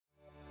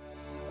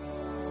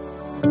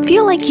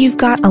Feel like you've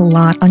got a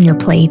lot on your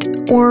plate,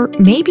 or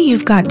maybe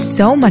you've got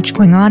so much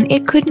going on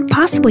it couldn't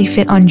possibly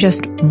fit on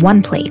just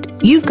one plate.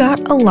 You've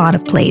got a lot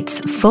of plates,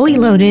 fully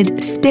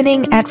loaded,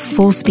 spinning at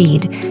full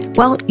speed.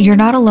 Well, you're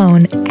not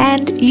alone,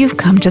 and you've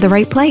come to the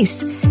right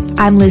place.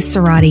 I'm Liz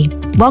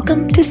Cerati.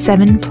 Welcome to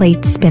 7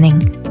 Plates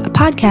Spinning, a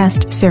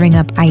podcast serving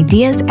up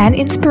ideas and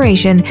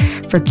inspiration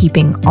for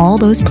keeping all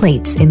those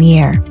plates in the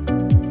air.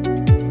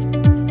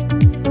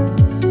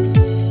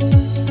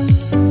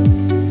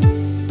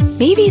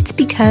 Maybe it's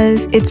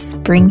because it's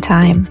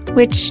springtime,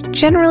 which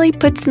generally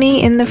puts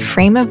me in the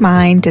frame of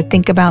mind to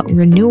think about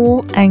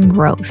renewal and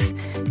growth.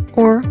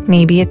 Or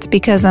maybe it's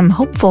because I'm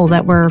hopeful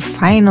that we're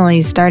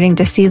finally starting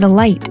to see the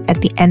light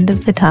at the end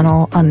of the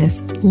tunnel on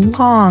this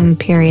long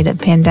period of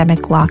pandemic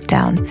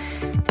lockdown.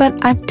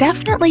 But I've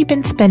definitely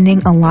been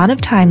spending a lot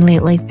of time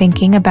lately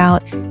thinking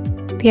about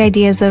the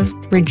ideas of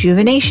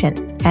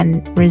rejuvenation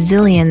and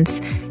resilience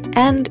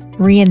and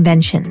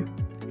reinvention.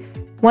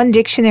 One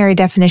dictionary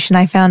definition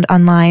I found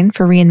online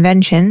for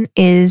reinvention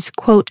is,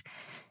 quote,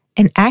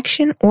 an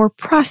action or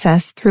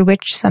process through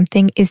which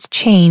something is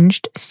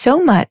changed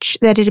so much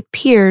that it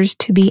appears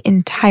to be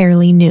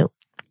entirely new.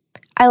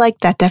 I like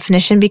that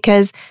definition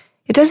because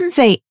it doesn't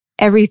say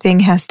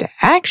everything has to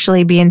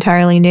actually be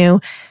entirely new,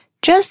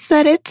 just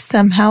that it's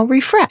somehow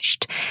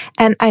refreshed.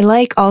 And I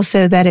like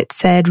also that it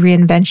said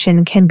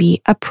reinvention can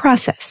be a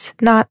process,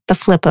 not the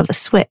flip of a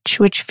switch,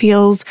 which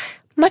feels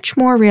much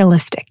more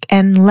realistic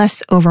and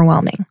less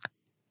overwhelming.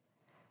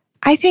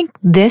 I think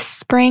this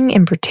spring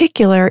in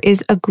particular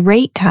is a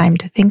great time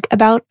to think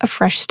about a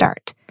fresh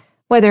start,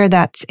 whether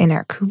that's in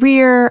our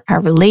career, our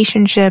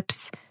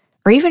relationships,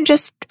 or even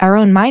just our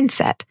own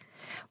mindset.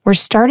 We're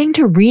starting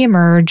to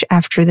reemerge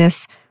after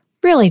this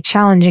really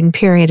challenging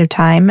period of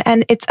time,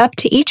 and it's up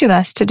to each of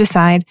us to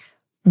decide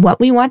what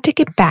we want to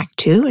get back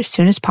to as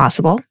soon as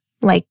possible,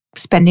 like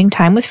spending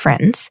time with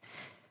friends,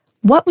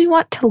 what we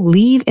want to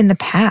leave in the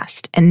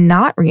past and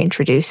not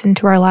reintroduce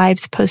into our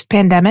lives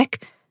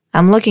post-pandemic.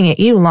 I'm looking at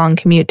you, long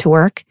commute to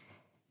work.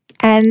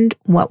 And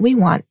what we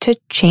want to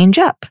change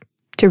up,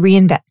 to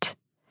reinvent.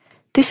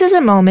 This is a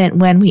moment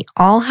when we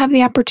all have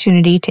the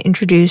opportunity to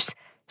introduce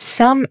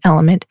some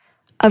element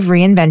of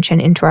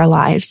reinvention into our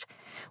lives,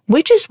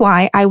 which is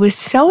why I was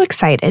so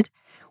excited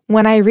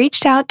when I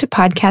reached out to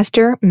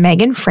podcaster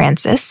Megan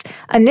Francis,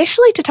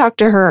 initially to talk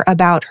to her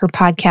about her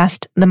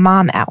podcast, The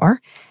Mom Hour.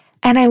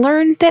 And I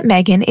learned that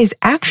Megan is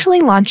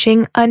actually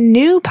launching a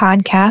new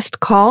podcast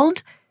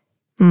called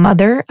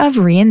Mother of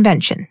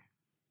Reinvention.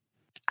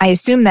 I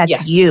assume that's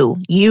yes. You.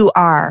 You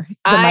are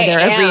the mother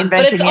of reinvention.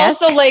 But it's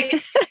also like,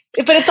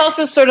 but it's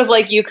also sort of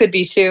like you could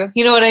be too.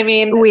 You know what I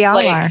mean? We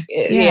all are.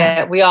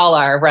 Yeah, we all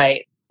are,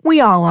 right?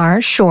 We all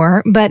are,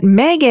 sure. But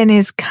Megan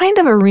is kind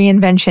of a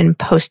reinvention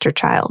poster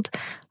child.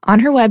 On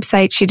her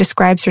website, she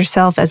describes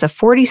herself as a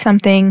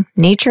 40-something,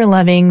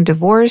 nature-loving,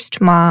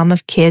 divorced mom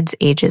of kids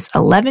ages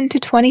 11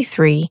 to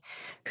 23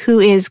 who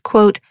is,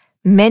 quote,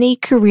 many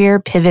career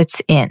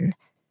pivots in.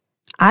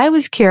 I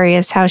was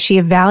curious how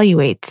she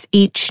evaluates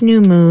each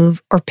new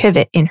move or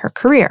pivot in her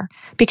career,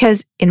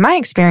 because in my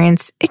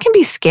experience, it can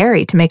be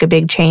scary to make a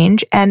big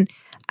change, and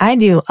I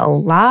do a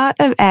lot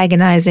of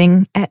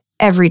agonizing at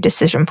every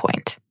decision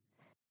point.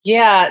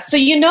 Yeah. So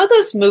you know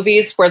those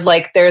movies where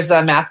like there's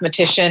a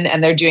mathematician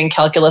and they're doing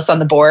calculus on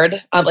the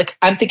board?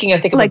 I'm thinking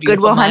of like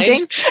Good Will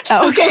Hunting?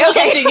 Oh, okay. Good Will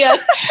Hunting,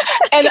 yes.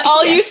 And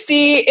all you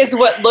see is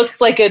what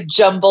looks like a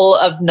jumble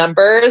of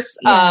numbers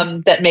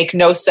that make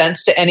no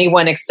sense to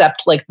anyone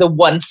except like the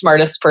one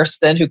smartest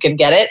person who can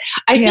get it.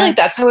 I feel like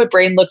that's how a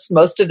brain looks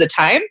most of the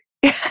time.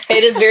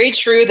 It is very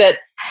true that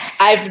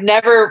I've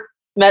never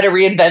met a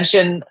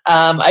reinvention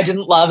I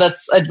didn't love.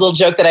 That's a little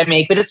joke that I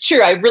make, but it's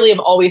true. I really am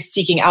always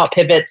seeking out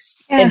pivots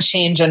and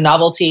change and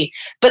novelty,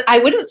 but I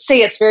wouldn't say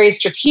it's very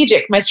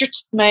strategic. My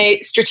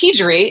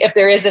strategery, if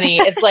there is any,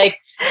 is like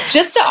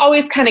just to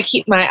always kind of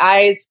keep my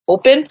eyes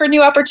open for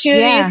new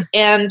opportunities.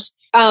 And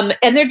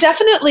there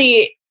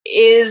definitely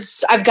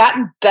is, I've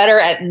gotten better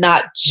at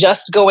not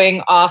just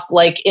going off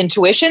like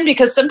intuition,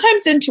 because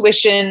sometimes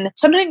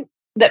something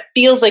that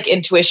feels like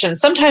intuition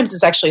sometimes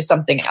is actually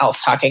something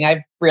else talking,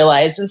 I've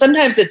realized. And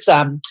sometimes it's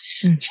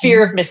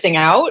fear of missing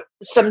out.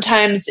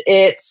 Sometimes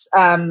it's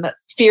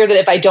fear that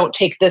if I don't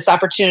take this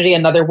opportunity,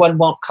 another one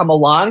won't come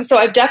along. So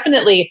I've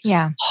definitely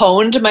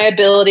honed my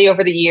ability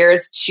over the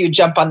years to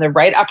jump on the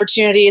right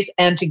opportunities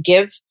and to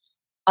give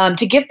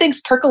things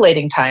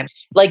percolating time.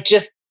 Like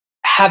just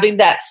having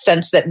that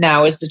sense that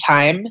now is the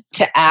time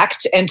to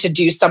act and to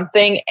do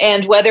something.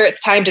 And whether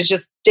it's time to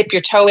just dip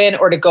your toe in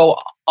or to go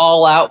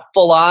all out,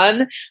 full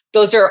on,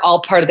 those are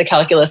all part of the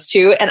calculus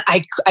too. And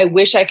I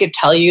wish I could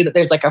tell you that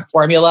there's like a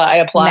formula I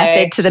apply.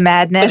 Method to the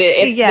madness.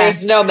 But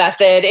there's no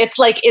method. It's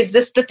like, is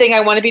this the thing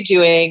I want to be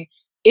doing?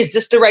 Is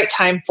this the right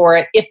time for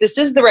it? If this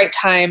is the right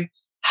time,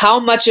 how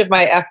much of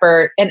my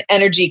effort and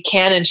energy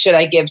can and should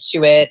I give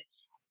to it?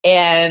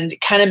 And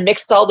kind of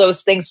mix all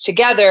those things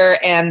together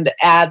and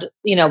add,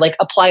 like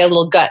apply a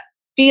little gut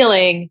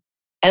feeling.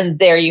 And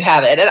there you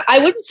have it. And I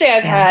wouldn't say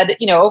I've had,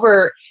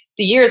 over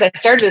the years, I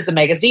started as a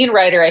magazine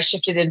writer. I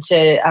shifted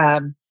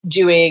into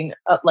doing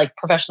like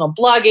professional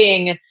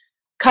blogging,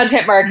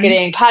 content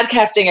marketing,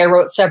 podcasting. I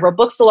wrote several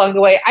books along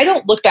the way. I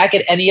don't look back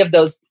at any of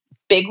those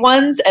big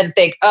ones and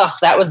think, oh,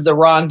 that was the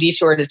wrong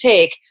detour to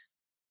take.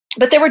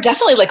 But there were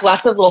definitely like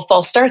lots of little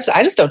false starts that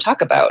I just don't talk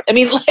about. I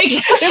mean, like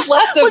there's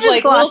lots of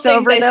like little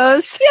things. Over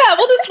those. Yeah,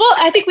 well,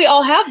 I think we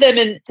all have them,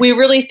 and we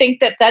really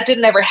think that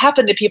didn't ever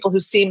happen to people who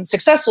seem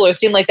successful or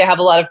seem like they have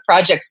a lot of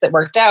projects that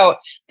worked out.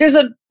 There's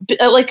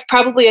like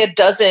probably a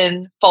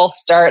dozen false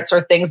starts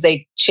or things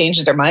they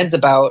changed their minds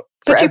about.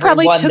 But you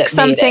probably took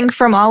something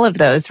from all of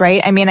those,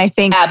 right? I mean, I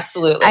think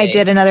absolutely. I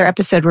did another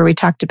episode where we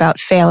talked about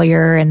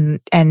failure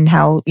and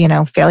how,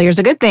 failure is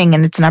a good thing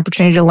and it's an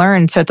opportunity to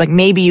learn. So it's like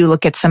maybe you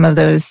look at some of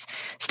those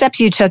steps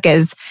you took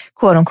as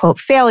quote unquote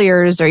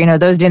failures or,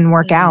 those didn't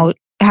work out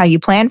how you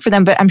planned for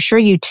them. But I'm sure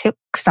you took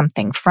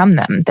something from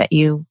them that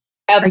you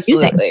are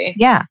using.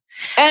 Yeah.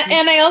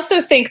 And I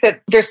also think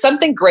that there's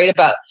something great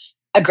about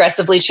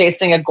aggressively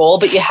chasing a goal,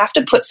 but you have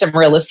to put some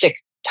realistic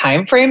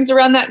time frames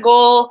around that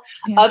goal.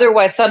 Yeah.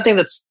 Otherwise, something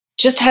that's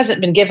just hasn't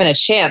been given a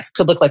chance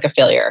could look like a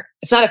failure.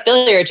 It's not a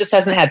failure. It just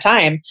hasn't had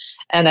time.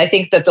 And I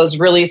think that those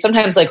really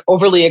sometimes like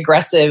overly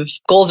aggressive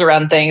goals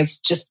around things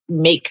just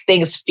make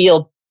things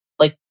feel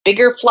like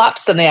bigger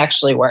flops than they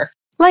actually were.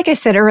 Like I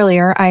said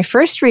earlier, I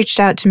first reached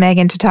out to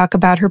Megan to talk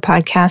about her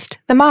podcast,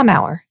 The Mom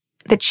Hour,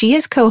 that she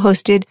has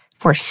co-hosted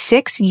for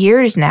 6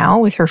 years now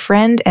with her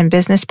friend and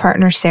business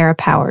partner, Sarah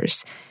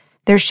Powers.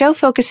 Their show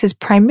focuses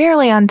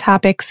primarily on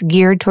topics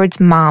geared towards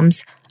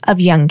moms of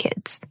young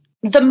kids.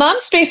 The mom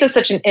space is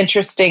such an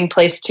interesting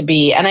place to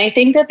be. And I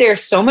think that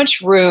there's so much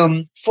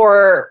room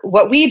for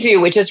what we do,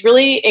 which is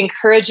really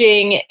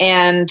encouraging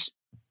and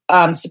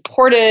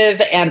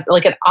supportive and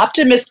like an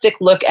optimistic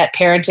look at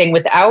parenting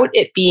without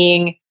it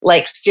being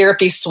like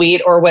syrupy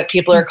sweet or what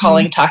people are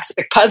calling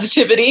toxic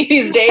positivity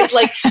these days.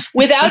 Like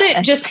without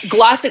it just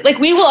glossing, like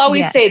we will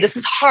always say this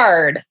is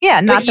hard.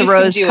 Yeah, not the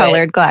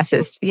rose-colored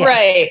glasses. Yes.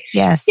 Right.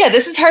 Yes. Yeah,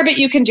 this is hard, but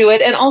you can do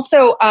it. And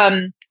also,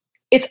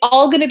 it's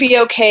all going to be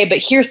okay,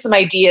 but here's some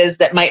ideas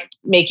that might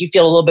make you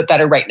feel a little bit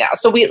better right now.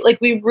 So we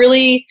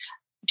really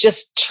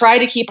just try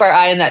to keep our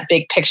eye on that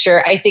big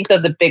picture. I think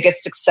that the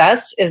biggest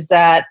success is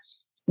that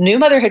new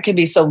motherhood can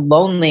be so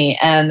lonely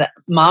and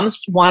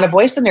moms want a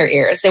voice in their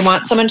ears. They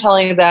want someone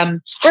telling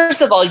them,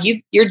 first of all,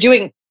 you're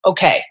doing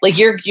okay. Like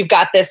you've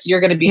got this,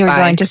 you're going to be fine. You're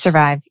going to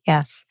survive.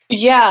 Yes.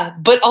 Yeah.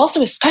 But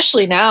also,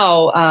 especially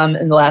now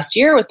in the last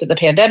year with the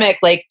pandemic,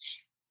 like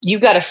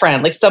you've got a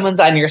friend, like someone's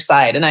on your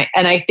side. And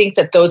I think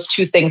that those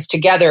two things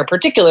together,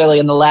 particularly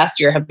in the last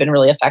year, have been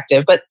really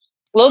effective. But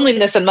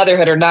loneliness and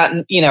motherhood are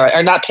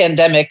not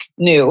pandemic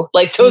new.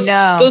 Like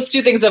those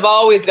two things have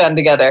always gone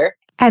together.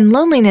 And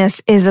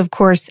loneliness is, of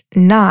course,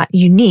 not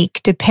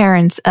unique to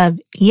parents of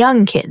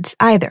young kids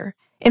either.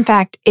 In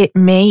fact, it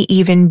may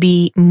even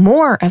be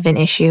more of an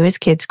issue as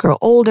kids grow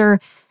older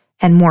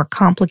and more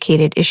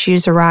complicated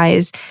issues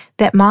arise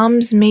that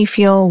moms may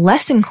feel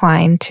less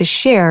inclined to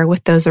share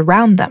with those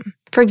around them.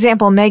 For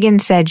example, Megan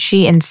said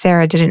she and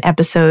Sarah did an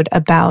episode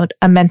about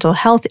a mental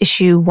health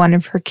issue one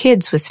of her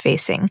kids was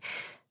facing,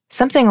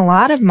 something a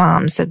lot of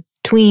moms of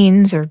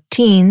tweens or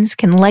teens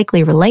can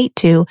likely relate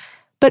to,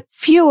 but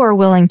few are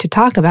willing to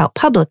talk about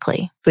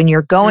publicly. When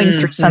you're going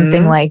through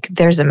something like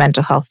there's a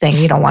mental health thing,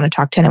 you don't want to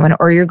talk to anyone,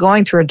 or you're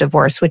going through a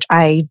divorce, which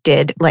I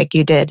did, like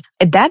you did,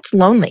 that's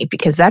lonely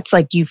because that's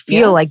like you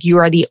feel like you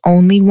are the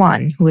only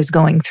one who is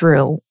going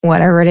through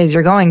whatever it is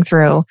you're going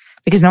through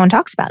because no one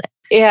talks about it.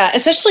 Yeah,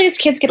 especially as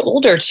kids get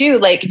older too.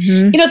 Like,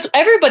 it's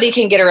everybody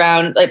can get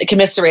around, like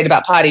commiserate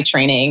about potty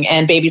training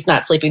and babies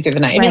not sleeping through the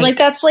night. I mean,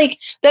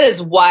 that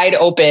is wide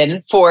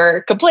open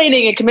for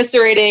complaining and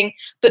commiserating,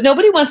 but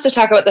nobody wants to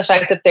talk about the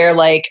fact that they're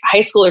like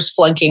high schoolers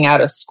flunking out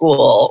of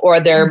school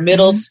or their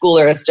middle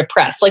schooler is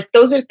depressed. Like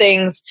those are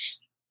things,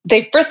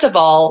 first of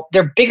all,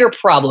 they're bigger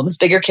problems,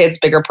 bigger kids,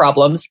 bigger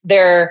problems.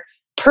 They're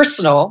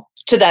personal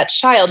to that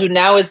child who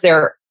now is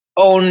their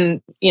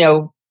own,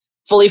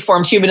 fully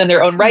formed human in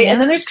their own right. And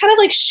then there's kind of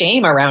like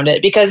shame around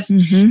it because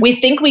we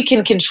think we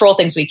can control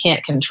things we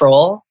can't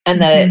control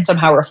and that it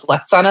somehow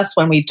reflects on us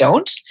when we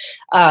don't,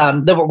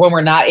 when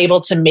we're not able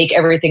to make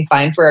everything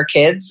fine for our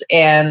kids.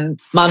 And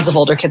moms of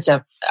older kids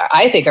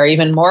I think are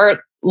even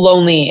more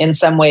lonely in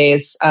some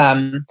ways,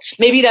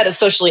 maybe not as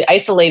socially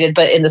isolated,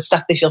 but in the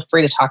stuff they feel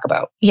free to talk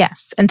about.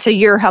 Yes. And so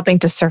you're helping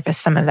to surface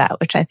some of that,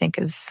 which I think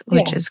is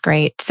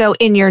great. So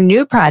in your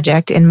new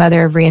project in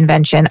Mother of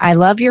Reinvention, I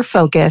love your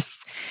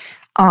focus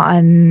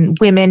on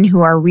women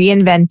who are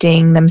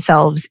reinventing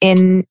themselves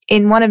in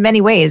one of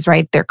many ways,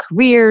 right? Their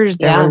careers,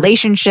 their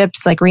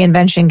relationships, like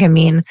reinvention can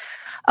mean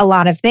a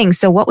lot of things.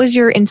 So what was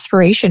your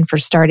inspiration for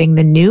starting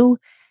the new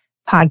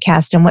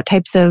podcast and what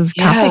types of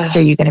topics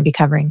are you going to be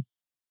covering?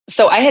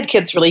 So I had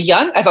kids really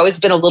young. I've always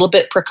been a little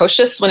bit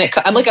precocious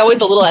I'm like always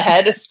a little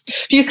ahead, a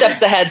few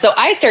steps ahead. So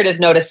I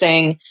started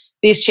noticing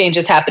these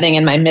changes happening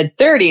in my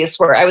mid-30s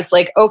where I was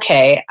like,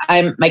 okay,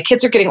 my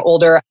kids are getting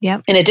older.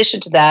 Yep. In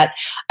addition to that,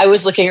 I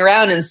was looking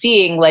around and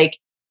seeing like,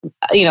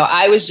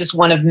 I was just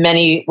one of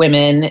many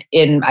women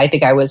I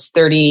think I was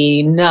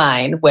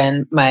 39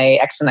 when my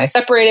ex and I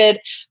separated,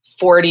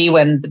 40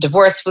 when the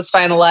divorce was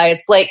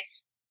finalized. Like,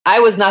 I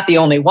was not the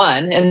only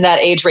one in that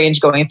age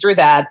range going through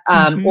that,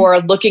 or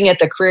looking at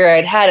the career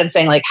I'd had and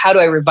saying, like, how do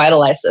I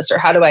revitalize this, or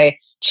how do I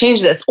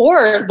change this?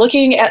 Or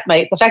looking at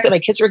the fact that my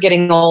kids were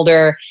getting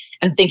older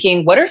and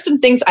thinking, what are some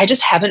things I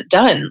just haven't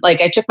done? Like,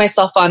 I took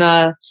myself on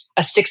a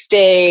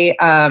 6-day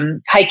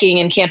hiking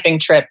and camping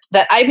trip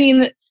that,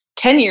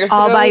 10 years ago.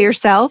 All by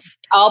yourself?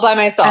 All by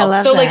myself. I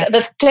love so that.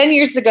 like 10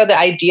 years ago, the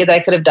idea that I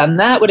could have done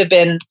that would have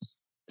been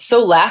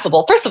so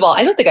laughable. First of all,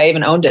 I don't think I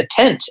even owned a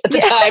tent at the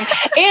time.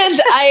 And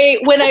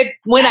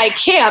when I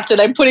camped, and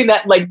I'm putting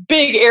that like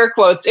big air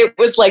quotes, it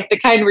was like the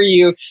kind where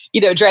you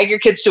drag your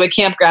kids to a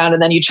campground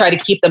and then you try to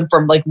keep them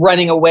from like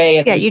running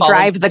away. You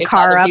drive the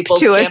car up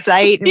to a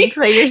site. And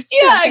so you're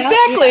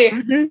exactly.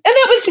 And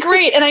that was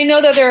great. And I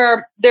know that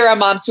there are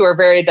moms who are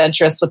very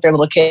adventurous with their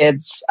little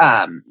kids.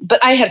 But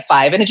I had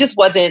 5 and it just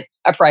wasn't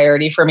a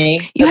priority for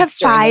me. You have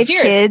 5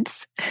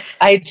 kids?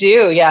 I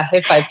do. Yeah. I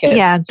have 5 kids.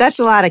 Yeah. That's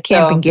a lot of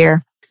camping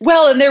gear.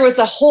 Well, and there was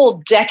a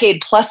whole decade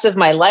plus of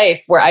my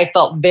life where I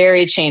felt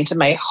very chained to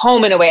my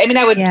home in a way. I mean,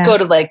 I would go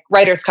to like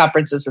writers'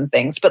 conferences and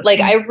things, but like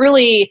I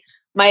really,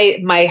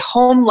 my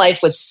home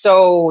life was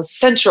so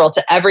central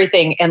to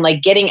everything, and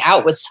like getting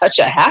out was such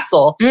a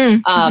hassle.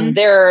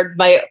 Their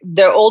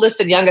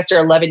oldest and youngest are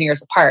 11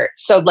 years apart.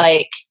 So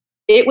like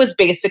it was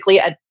basically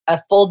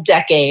a full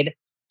decade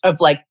of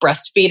like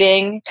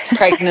breastfeeding,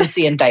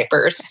 pregnancy, and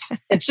diapers.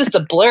 It's just a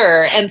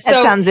blur. And so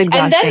that sounds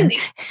exhausting.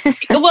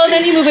 And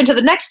then you move into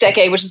the next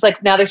decade, which is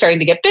like, now they're starting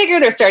to get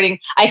bigger.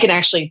 I can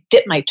actually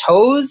dip my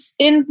toes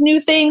in new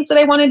things that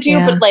I want to do,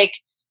 but like,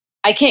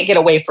 I can't get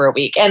away for a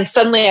week. And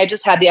suddenly I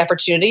just had the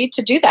opportunity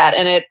to do that.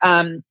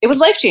 And it was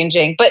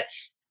life-changing. But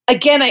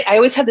again, I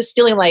always had this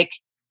feeling like,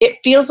 it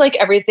feels like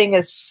everything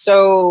is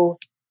so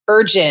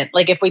urgent.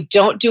 Like if we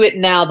don't do it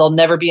now, there'll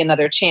never be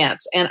another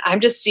chance. And I'm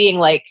just seeing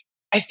like,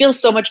 I feel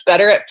so much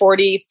better at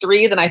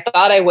 43 than I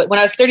thought I would. When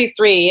I was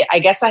 33, I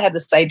guess I had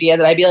this idea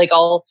that I'd be like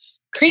all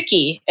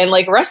creaky and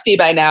like rusty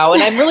by now.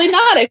 And I'm really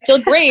not. I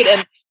feel great.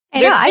 And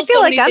I feel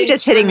like I'm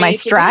just hitting my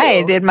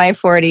stride in my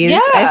 40s. Yeah.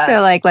 I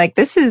feel like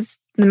this is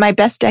my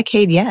best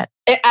decade yet.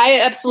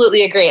 I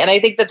absolutely agree. And I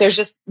think that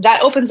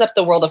that opens up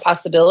the world of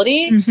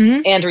possibility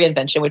and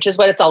reinvention, which is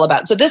what it's all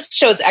about. So this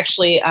show is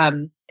actually,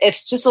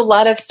 it's just a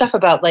lot of stuff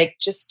about like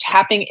just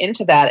tapping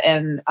into that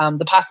and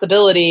the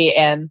possibility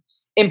and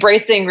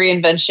embracing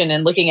reinvention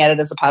and looking at it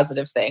as a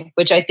positive thing,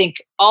 which I think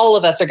all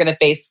of us are going to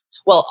face.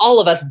 Well, all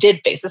of us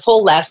did face. This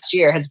whole last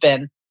year has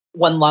been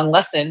one long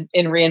lesson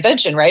in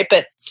reinvention, right?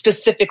 But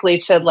specifically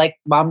to like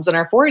moms in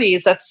our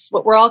 40s, that's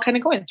what we're all kind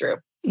of going through.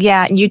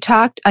 Yeah. You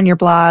talked on your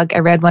blog, I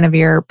read one of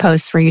your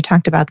posts where you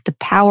talked about the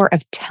power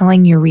of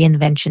telling your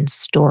reinvention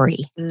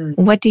story.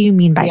 What do you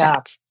mean by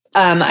that?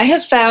 I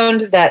have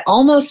found that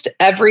almost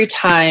every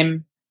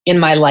time in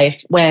my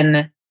life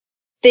when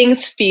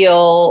things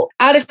feel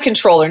out of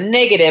control or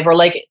negative, or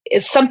like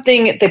it's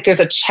something that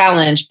there's a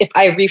challenge, if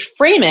I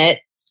reframe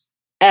it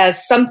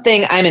as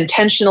something I'm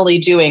intentionally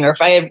doing, or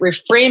if I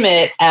reframe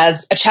it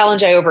as a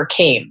challenge I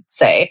overcame,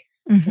 say,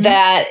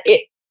 that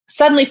it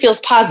suddenly feels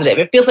positive.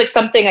 It feels like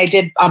something I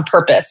did on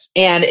purpose.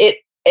 And it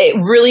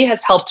really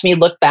has helped me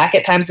look back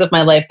at times of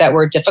my life that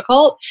were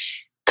difficult,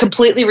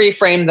 completely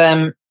reframe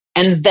them,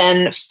 and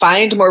then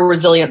find more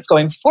resilience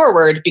going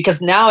forward,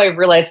 because now I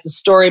realize the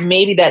story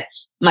maybe that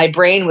my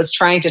brain was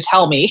trying to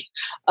tell me,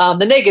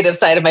 the negative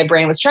side of my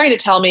brain was trying to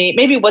tell me,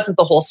 maybe it wasn't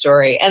the whole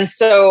story. And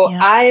so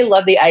I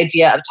love the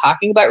idea of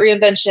talking about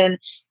reinvention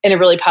in a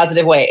really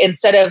positive way.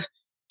 Instead of,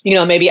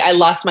 maybe I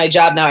lost my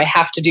job, now I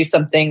have to do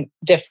something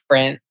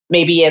different.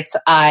 Maybe it's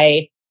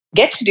I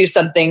get to do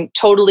something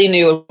totally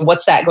new.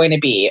 What's that going to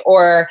be?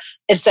 Or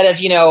instead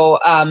of,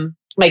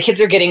 my kids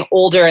are getting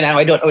older and now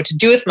I don't know what to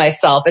do with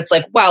myself. It's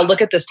like, wow,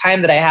 look at this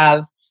time that I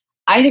have.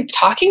 I think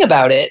talking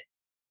about it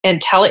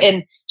and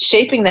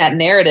shaping that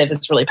narrative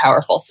is really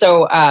powerful.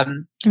 So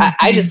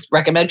I just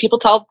recommend people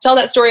tell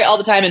that story all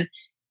the time. And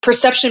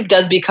perception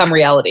does become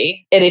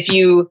reality. And if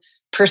you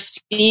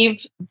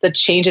perceive the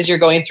changes you're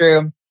going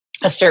through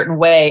a certain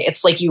way,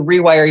 it's like you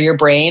rewire your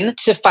brain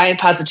to find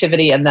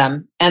positivity in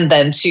them and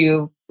then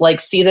to like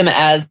see them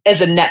as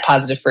a net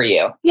positive for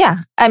you. Yeah.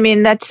 I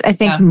mean, I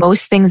think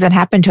most things that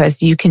happen to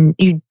us, you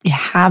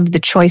have the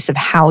choice of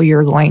how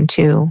you're going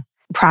to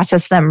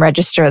process them,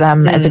 register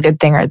them as a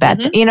good thing or a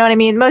bad thing. You know what I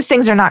mean? Most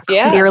things are not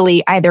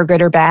clearly either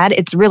good or bad.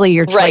 It's really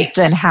your choice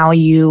and how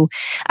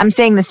I'm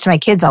saying this to my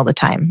kids all the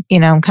time,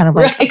 I'm kind of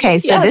like, okay,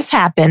 so this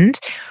happened.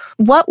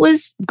 What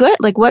was good?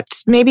 Like what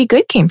maybe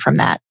good came from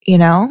that,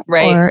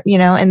 Right. Or,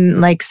 and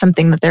like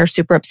something that they're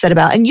super upset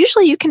about. And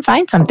usually you can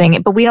find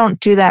something, but we don't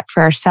do that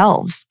for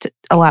ourselves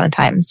a lot of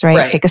times,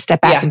 right? Take a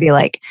step back and be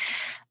like,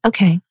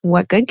 okay,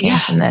 what good came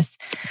from this?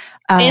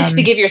 And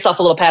to give yourself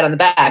a little pat on the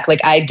back, like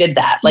I did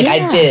that, like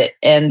I did it.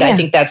 And I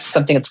think that's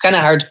something that's kind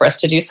of hard for us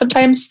to do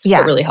sometimes,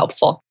 but really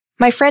helpful.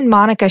 My friend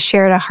Monica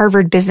shared a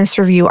Harvard Business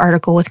Review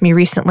article with me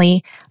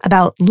recently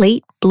about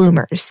late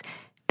bloomers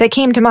that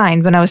came to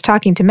mind when I was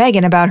talking to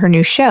Megan about her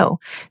new show.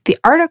 The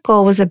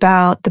article was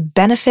about the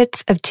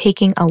benefits of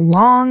taking a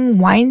long,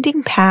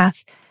 winding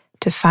path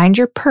to find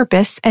your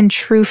purpose and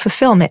true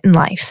fulfillment in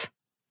life.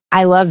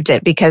 I loved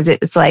it because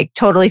it's like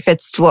totally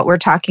fits to what we're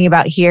talking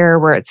about here,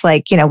 where it's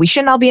like, we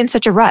shouldn't all be in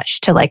such a rush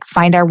to like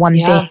find our one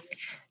thing,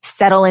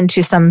 settle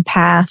into some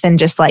path and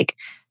just like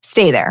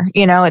stay there.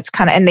 It's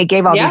kind of, and they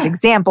gave all these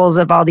examples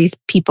of all these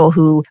people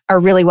who are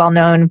really well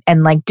known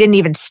and like didn't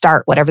even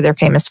start whatever they're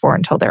famous for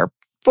until their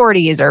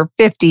 40s or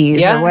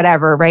 50s or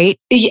whatever, right?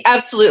 Yeah,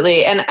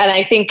 absolutely. And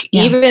I think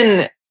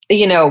even,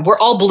 we're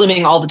all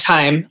blooming all the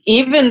time.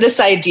 Even this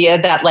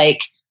idea that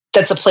like,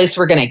 that's a place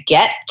we're going to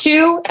get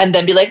to and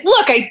then be like,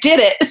 look, I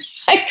did it.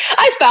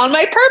 I found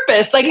my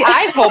purpose. Like,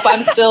 I hope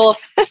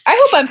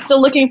I'm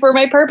still looking for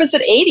my purpose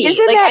at 80.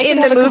 Isn't like, that I can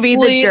in have the movie, a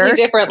completely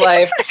different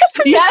life.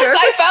 Yes,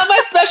 I found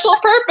my special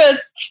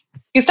purpose.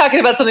 He's talking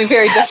about something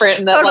very different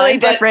in that totally line.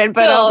 Different,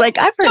 but I was like,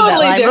 I've heard that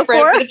line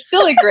before. But it's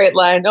still a great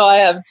line. No, I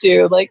have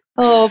too. Like,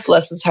 oh,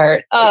 bless his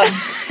heart.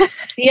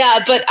 Yeah,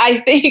 but I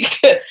think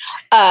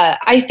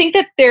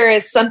that there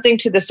is something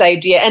to this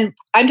idea. And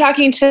I'm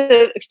talking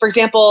to, for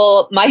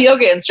example, my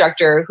yoga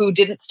instructor who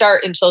didn't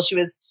start until she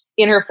was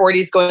in her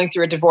 40s going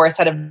through a divorce,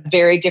 had a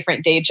very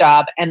different day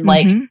job and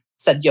like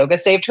said yoga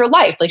saved her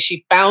life. Like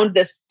she found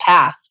this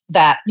path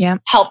that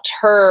helped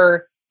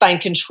her find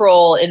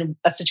control in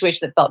a situation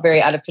that felt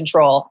very out of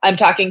control. I'm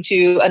talking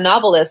to a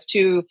novelist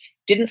who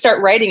didn't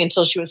start writing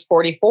until she was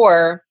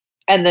 44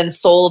 and then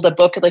sold a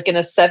book like in a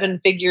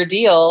 7-figure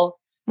deal.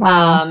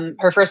 Wow.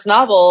 Her first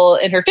novel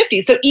in her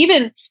 50s. So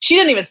even she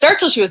didn't even start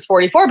till she was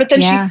 44, but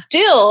then she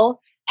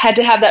still had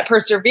to have that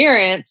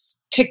perseverance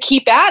to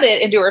keep at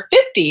it into her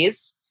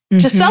 50s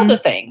to sell the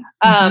thing.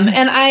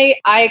 And I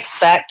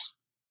expect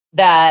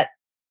that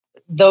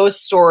those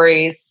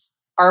stories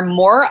are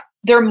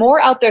they're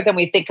more out there than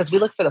we think because we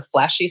look for the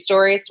flashy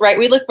stories, right?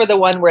 We look for the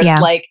one where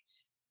it's like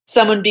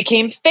someone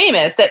became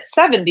famous at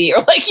 70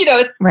 or like,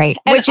 it's right.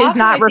 Which is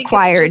not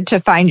required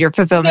to find your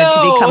fulfillment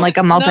to become like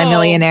a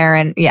multimillionaire.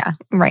 And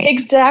right.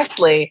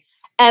 Exactly.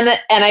 And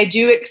I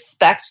do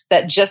expect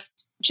that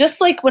just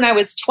like when I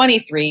was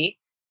 23,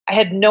 I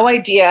had no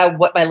idea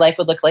what my life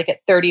would look like at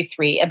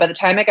 33. And by the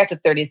time I got to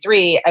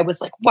 33, I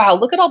was like, wow,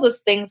 look at all those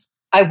things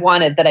I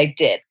wanted that I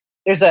did.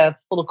 There's a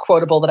little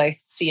quotable that I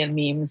see in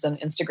memes and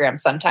Instagram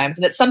sometimes.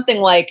 And it's something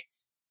like,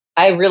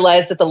 I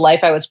realized that the life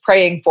I was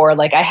praying for,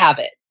 like I have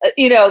it.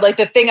 Like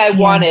the thing I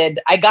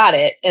wanted, I got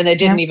it. And I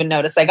didn't even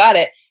notice I got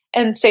it.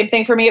 And same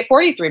thing for me at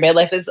 43. My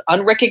life is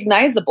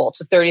unrecognizable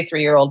to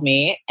 33-year-old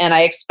me. And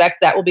I expect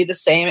that will be the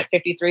same at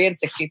 53 and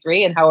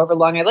 63 and however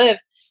long I live.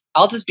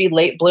 I'll just be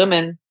late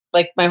blooming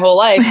like my whole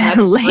life. And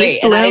that's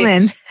late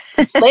blooming.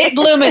 Late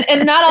blooming.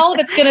 And not all of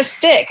it's going to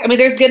stick. I mean,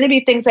 there's going to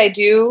be things I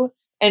do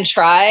and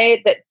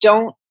try that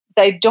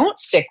I don't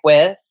stick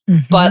with.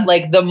 But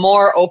like the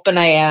more open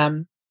I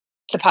am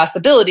to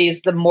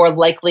possibilities, the more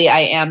likely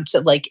I am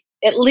to like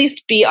at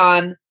least be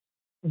on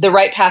the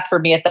right path for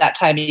me at that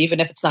time,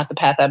 even if it's not the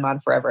path I'm on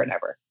forever and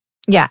ever.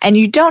 Yeah. And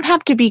you don't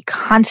have to be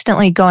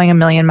constantly going a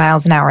million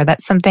miles an hour.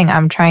 That's something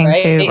I'm trying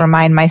to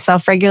remind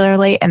myself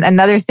regularly. And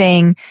another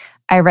thing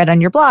I read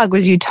on your blog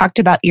was you talked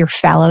about your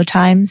fallow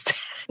times,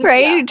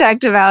 right? Yeah. You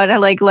talked about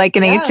like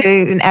likening it to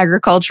an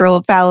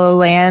agricultural fallow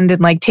land and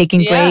like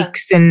taking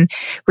breaks and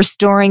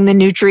restoring the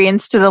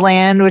nutrients to the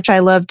land, which I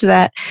loved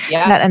that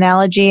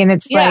analogy. And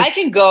it's like, I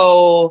can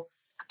go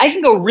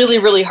really,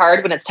 really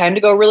hard when it's time to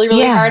go really,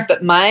 really hard.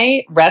 But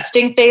my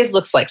resting phase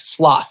looks like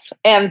sloth.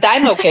 And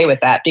I'm okay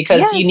with that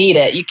because you need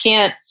it. You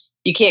can't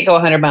go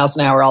 100 miles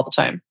an hour all the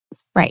time.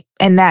 Right.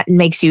 And that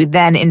makes you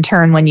then in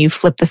turn, when you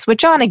flip the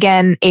switch on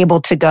again,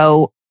 able to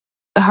go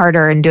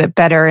harder and do it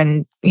better.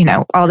 And,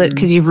 all that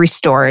because you've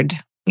restored,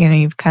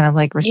 you've kind of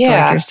like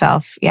restored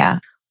yourself. Yeah.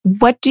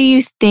 What do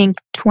you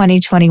think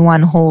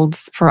 2021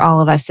 holds for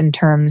all of us in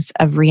terms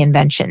of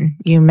reinvention?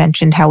 You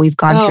mentioned how we've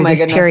gone through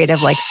this period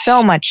of like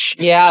so much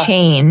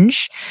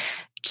change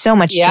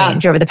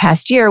over the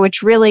past year,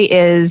 which really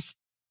is,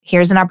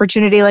 here's an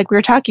opportunity like we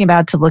were talking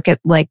about to look at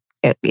like,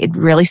 it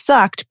really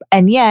sucked.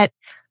 And yet,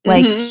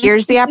 like,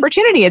 here's the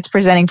opportunity it's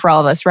presenting for all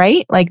of us,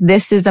 right? Like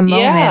this is a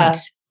moment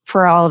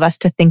for all of us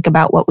to think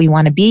about what we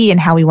want to be and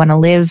how we want to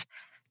live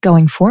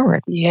going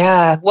forward.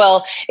 Yeah.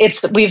 Well,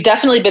 we've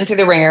definitely been through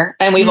the ringer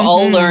and we've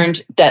all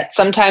learned that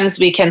sometimes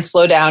we can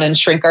slow down and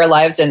shrink our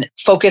lives and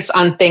focus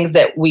on things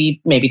that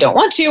we maybe don't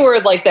want to, or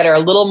like that are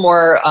a little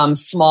more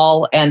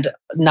small and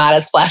not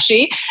as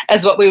flashy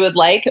as what we would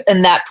like.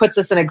 And that puts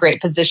us in a great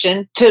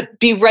position to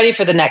be ready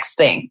for the next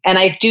thing. And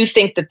I do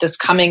think that this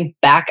coming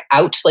back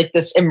out, like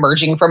this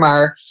emerging from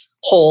our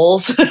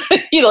holes,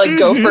 like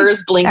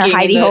gophers blinking,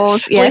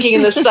 blinking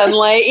in the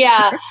sunlight.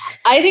 Yeah.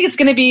 I think it's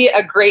going to be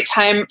a great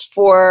time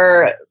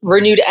for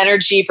renewed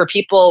energy, for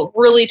people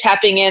really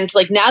tapping into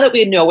like, now that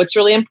we know what's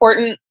really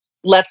important,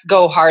 let's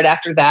go hard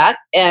after that.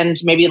 And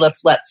maybe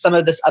let's let some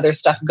of this other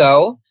stuff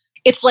go.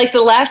 It's like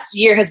the last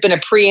year has been a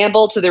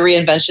preamble to the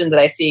reinvention that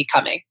I see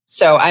coming.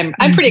 So I'm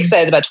pretty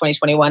excited about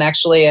 2021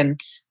 actually, and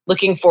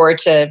looking forward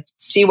to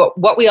see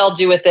what we all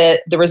do with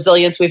it, the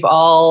resilience we've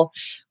all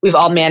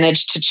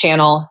managed to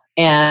channel,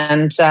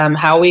 and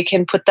how we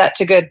can put that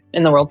to good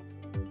in the world.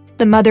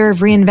 the Mother of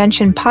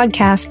Reinvention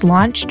podcast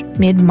launched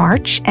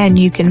mid-March, and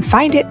you can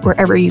find it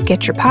wherever you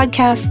get your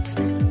podcasts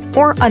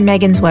or on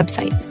Megan's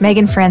website,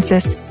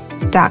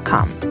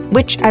 meganfrancis.com,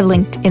 which I've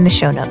linked in the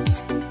show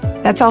notes.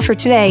 That's all for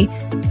today.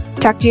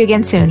 Talk to you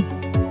again soon.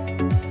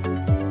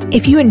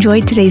 If you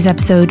enjoyed today's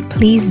episode,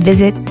 please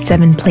visit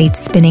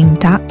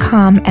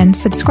 7platespinning.com and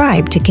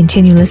subscribe to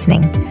continue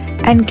listening.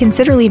 And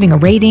consider leaving a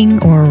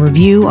rating or a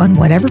review on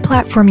whatever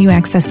platform you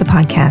access the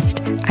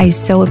podcast. I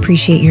so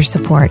appreciate your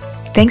support.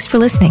 Thanks for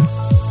listening.